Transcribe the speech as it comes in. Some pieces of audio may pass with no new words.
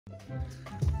He's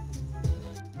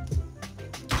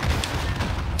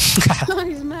mad.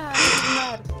 He's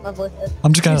mad.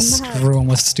 I'm just gonna screw him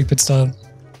with stupid stuff.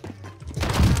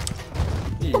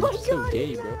 Dude, you're so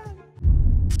gay, bro.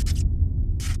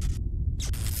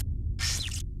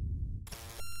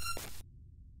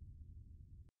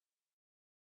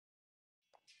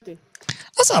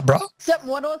 What's up, bro? What's up,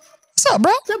 Waddles? What's up,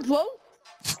 bro? What's up, bro?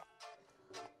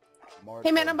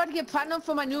 Hey man, I'm about to get platinum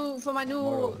for my new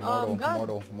gun.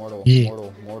 Mortal. Yeah.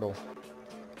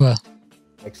 What?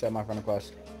 Accept my friend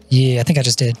request. Yeah, I think I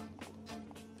just did.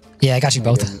 Yeah, I got you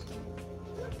both.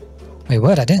 Wait,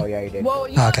 what? I did? Oh yeah, you did. Whoa,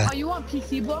 are you on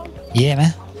PC, bro? Yeah,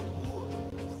 man.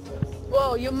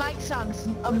 Whoa, your mic sounds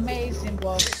amazing,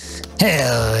 bro.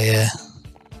 Hell yeah.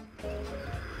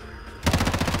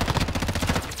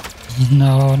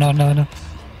 No.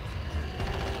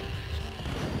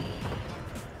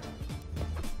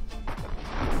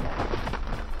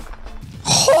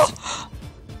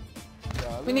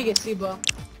 We need to get C, bro.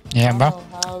 Yeah, bro.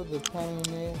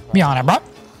 Be on it, bro.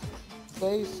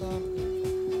 Say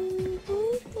something.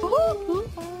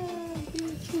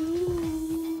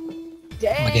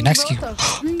 Dang, I'm gonna get next to you.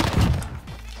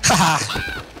 Haha.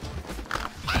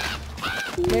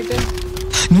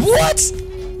 What?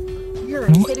 You're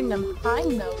hitting them high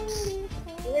notes.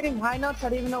 You're hitting high notes? I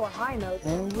didn't even know what high notes.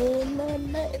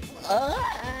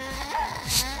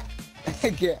 I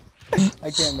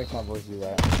can't make my voice do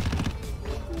that.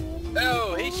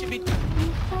 No, he should be.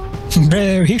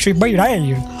 Bro, he should be there.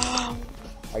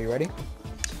 Are you ready?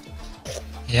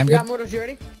 Yeah, I'm Yeah, good. Mortals, you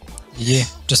ready? Yeah,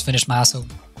 just finished my ASO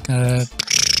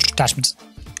attachments.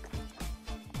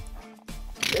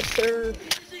 Yes, sir.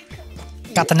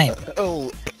 Got the name. Oh,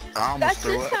 I almost That's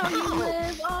threw just up. how you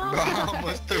live. I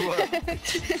almost threw up.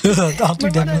 I'll do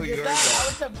that.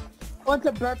 I want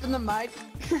to burp in the mic.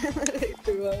 They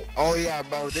threw up. Oh yeah,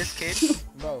 bro, this kid.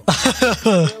 Bro.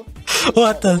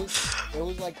 What the? It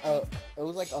was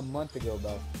like a month ago,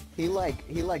 bro. He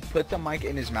put the mic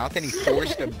in his mouth and he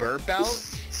forced a burp out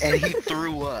and he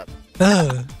threw up.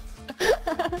 Bro,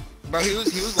 he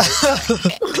was like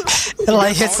It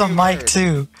like hits the mic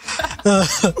too.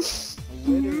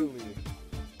 literally.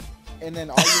 And then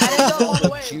all you I didn't go all the the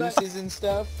way, but- juices and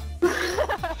stuff.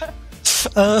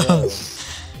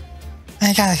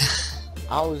 I got.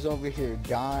 I was over here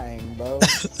dying, bro.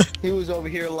 He was over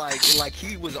here like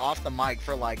he was off the mic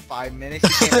for like 5 minutes.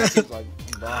 He came back, he was like,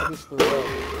 bro, I just threw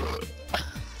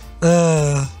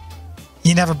up.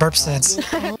 You never burped since.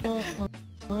 Bro,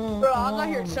 I'm not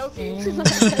here choking.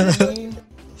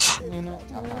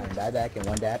 Die back and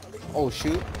one dap. Oh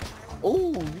shoot.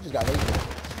 Oh, you just got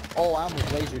lasered. Oh, I almost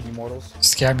lasered you, mortals.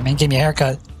 Scared me, man. Give me a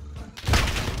haircut.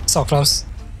 So close.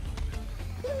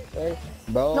 Hey,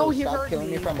 bro, No, he stop heard killing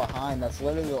me me. from behind. That's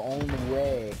literally the only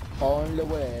way. Only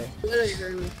way. Literally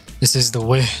heard me. This is the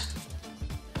way.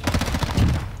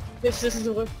 This is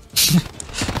the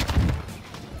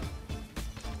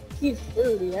He's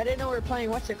 30. I didn't know we were playing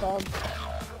what's it called.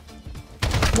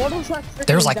 Mortals like freaking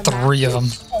There's like 3 of them.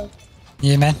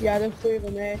 Yeah, man. Yeah, there's 3 of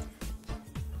them, eh?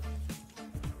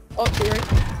 Oh, sorry.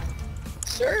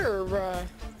 Sir,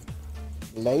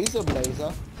 Laser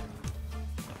blazer.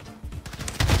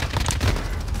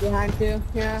 behind you,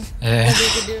 yeah. Yeah. What we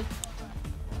could do.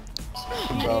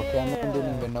 Bro, Cameron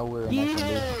didn't even know we were next to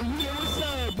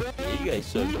You guys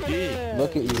so big.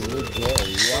 Look at you, you're gay.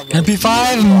 You have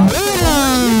MP5.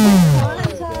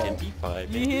 MP5.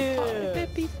 Yeah.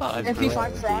 MP5. MP5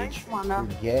 fry? Come on now.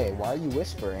 You're gay. Why are you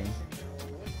whispering?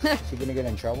 Is he gonna get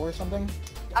in trouble or something?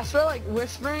 I feel like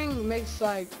whispering makes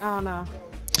like, I don't know.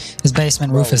 His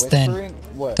basement roof is thin. whispering-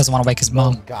 What? Doesn't want to wake his Bro,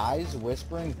 mom. guys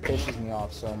whispering pisses me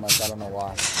off so much. I don't know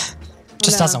why.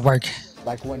 Just No. doesn't work.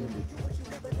 Like when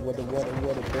what a bird,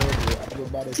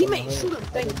 everybody Teammate, shoot him,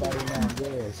 thank you. everybody now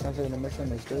there. Something in the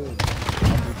mission is good.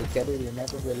 And you together, you're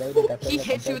never related. I feel He like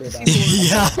hits you I'm with the better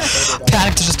C4. Yeah.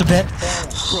 Panicked just a bit.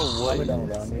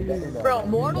 Bro,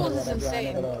 Mortals is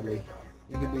insane. You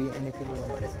could be anything you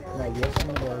want. Like, yes, I'm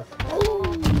gonna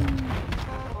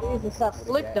Jesus, that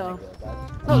flick though.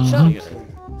 Oh, Mhm. shut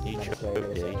He choked,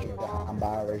 I'm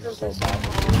Irish, so bad.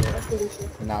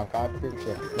 Now, God,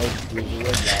 picture.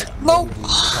 Nope.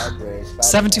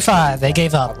 75. They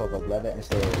gave up. Love it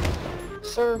instead.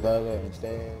 Sir. Love it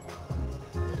instead.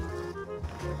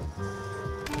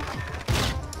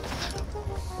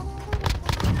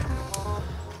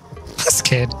 This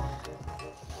kid.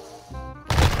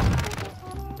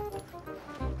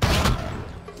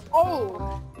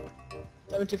 Oh!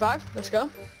 75, let's go.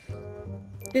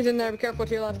 He's in there, be careful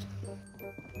to your left.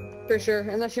 For sure,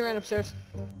 unless he ran upstairs.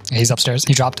 He's upstairs.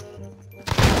 He dropped.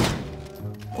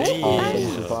 Damn.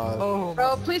 Oh,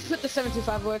 Bro, please put the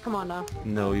 725 away. Come on now.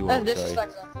 No, you That's won't. Sorry.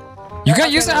 disrespectful. You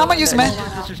gotta use it. I'm gonna use it, man.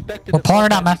 Disrespected We're the pouring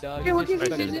it fuck out, man. out of me, Here, we dog. can You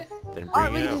just use disrespected it. Then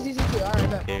Alright, bring we it can out. just use it too. Alright,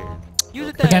 bet. Care. Use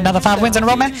it We're getting another 5 wins in a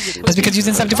row, man. Use it. That's because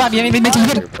using 75. You ain't even making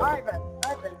good. Alright, bet.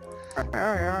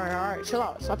 Alright. Chill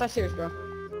out. It's not that serious, bro.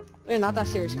 It's not that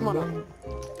serious. Come on now.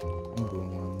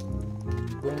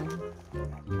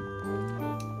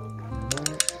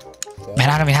 Man,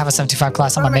 I don't even have a 75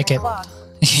 class. I'm gonna make it. Class.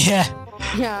 Yeah.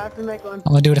 Yeah, I have to make one.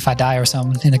 I'm gonna do it if I die or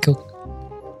something in the coop.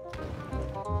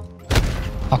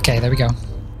 Okay, there we go.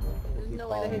 There's no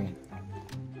way to hit me.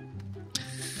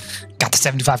 Got the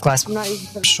 75 class. I'm not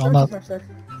using Show 'em up. 75.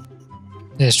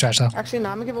 It is trash though. Actually, no,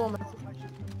 I'm gonna give it one more.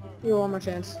 Give it one more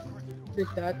chance. Freak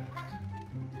that.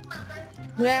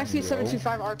 May I actually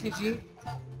 725 RPG?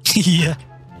 Yeah.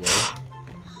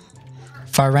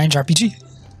 Far range RPG.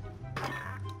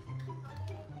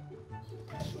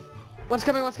 One's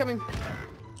coming, one's coming.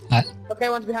 Okay,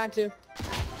 one's behind too.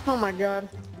 Oh my god.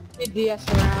 Get DS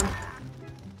around.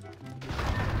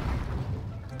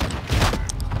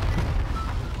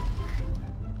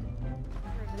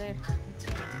 Where's the name?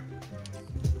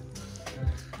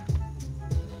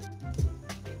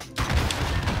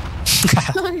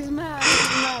 Oh, he's mad.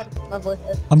 He's mad. My voice.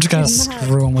 I'm just gonna He's mad.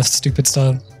 screw him with stupid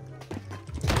stuff.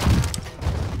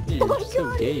 You're Oh my so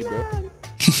god, gay, he's bro. mad.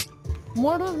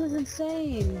 Mortals is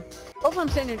insane. Both of them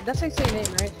saying it. That's how you say your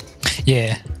name, right?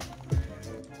 Yeah.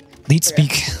 Lead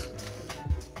speak.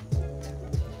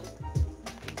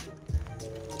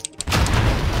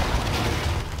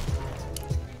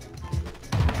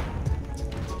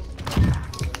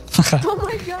 Oh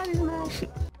my god, he's mad.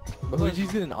 Who's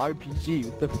using an RPG?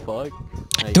 What the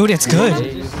fuck? Like, Dude, it's good.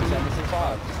 hey, this is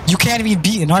 75. You can't even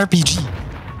beat an RPG.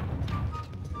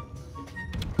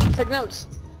 Take notes.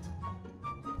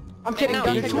 I'm kidding. notes.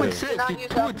 Don't You take do notes. it. Not use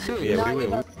that. Yeah, Not we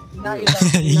use will. that. Not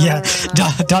use that. Yeah.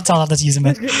 Don't tell others using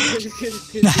it.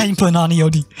 I ain't putting on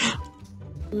EOD.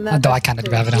 Although I kinda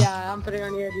do have it on. Yeah, I'm putting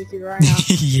on your DC right now.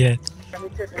 Yeah. Let me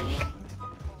tripping.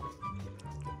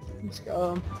 Let's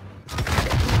go.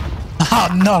 Oh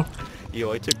no.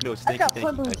 Yo, I took notes. I Thank you, got thank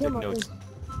you. fun I with took him. notes.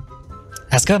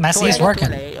 That's good, man. See, it's working.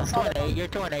 You're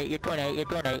 28.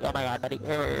 Oh my god, buddy.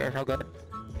 You're so good.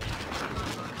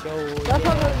 Yo, That's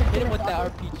how yeah. those Hit him with the are.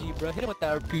 RPG, bro. Hit him with the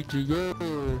RPG, yeah.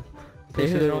 They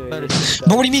should have better.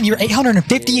 But what do you mean? You're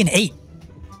 850 and 8.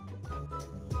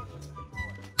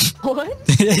 What?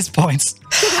 His points.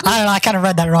 I don't know. I kind of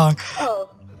read that wrong. Oh.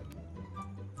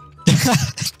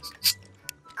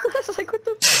 I was like, what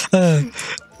the?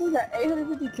 We got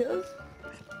 850 kills?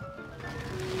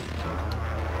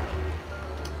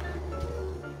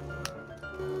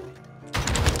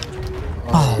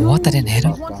 Oh, what? That didn't hit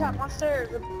him? There's one tap on stairs.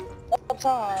 Up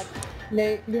top.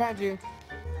 Nate, behind you.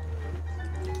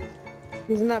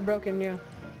 He's not broken, yeah.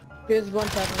 Here's one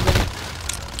tap on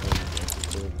there.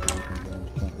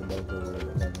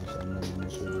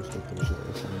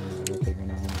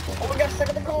 Oh, we got stuck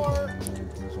in the car.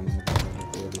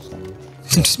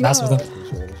 Just mess with him.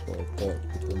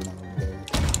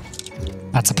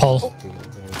 That's a pole.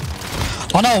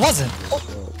 Oh no, it wasn't.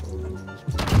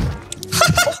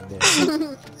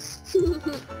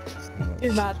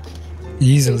 He's mad.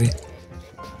 Easily.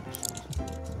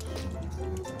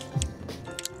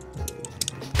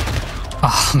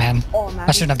 Oh man, Oh, man.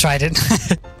 I shouldn't have tried it.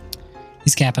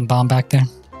 He's camping bomb back there.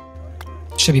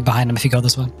 Should be behind him if you go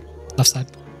this way. Left side.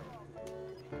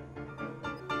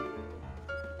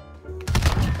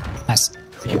 Nice.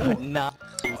 Nah.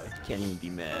 Can't even be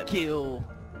mad. Kill.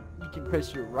 You can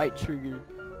press your right trigger.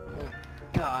 Oh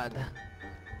god.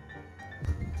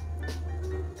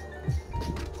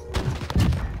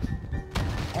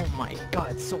 Oh my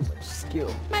god, so much skill.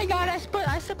 Oh my god,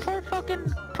 I support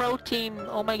fucking pro team.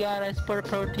 Oh my god, I support a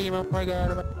pro team. Oh my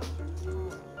god.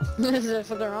 Is there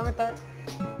something wrong with that?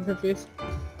 I'm confused.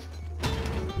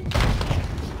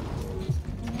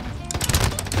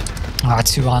 Ah,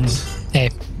 2 on A.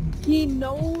 He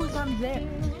knows I'm there.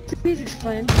 Please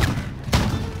explain.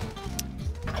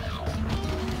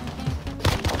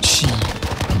 She.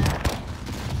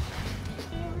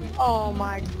 Oh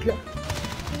my god.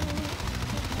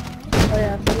 Oh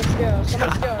yeah, so let's go. So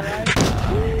let's go, right?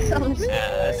 So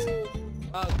let's go.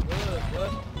 Oh, good,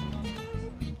 what?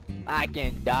 I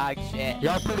can dog shit.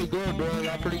 Y'all pretty good, bro.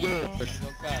 Y'all pretty good.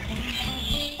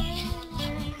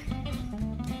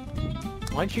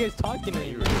 Why aren't you guys talking to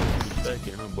me?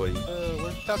 Second, huh, buddy?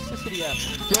 Where's toxicity at?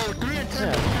 Yo, 3 and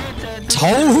 10.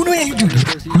 Oh,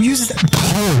 who uses that?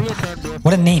 Oh,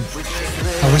 what a name.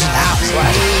 Oh, where's the house?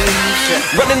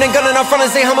 Running and gunning out front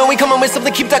and say humming, we coming with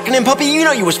something, keep ducking and puppy. You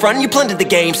know you was frontin', you plundered the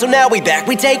game, so now we back,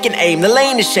 we taking aim. The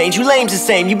lane has changed, you lame's the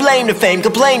same, you blame the fame,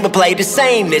 complain but play the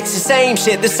same. It's the same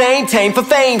shit, the same tame for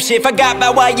fame shit. Forgot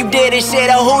about why you did it, shit,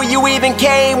 or who you even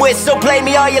came with. So play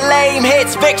me all your lame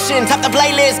hits, fiction, top the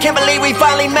playlist. Can't believe we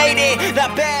finally made it.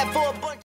 Not bad for a bunch.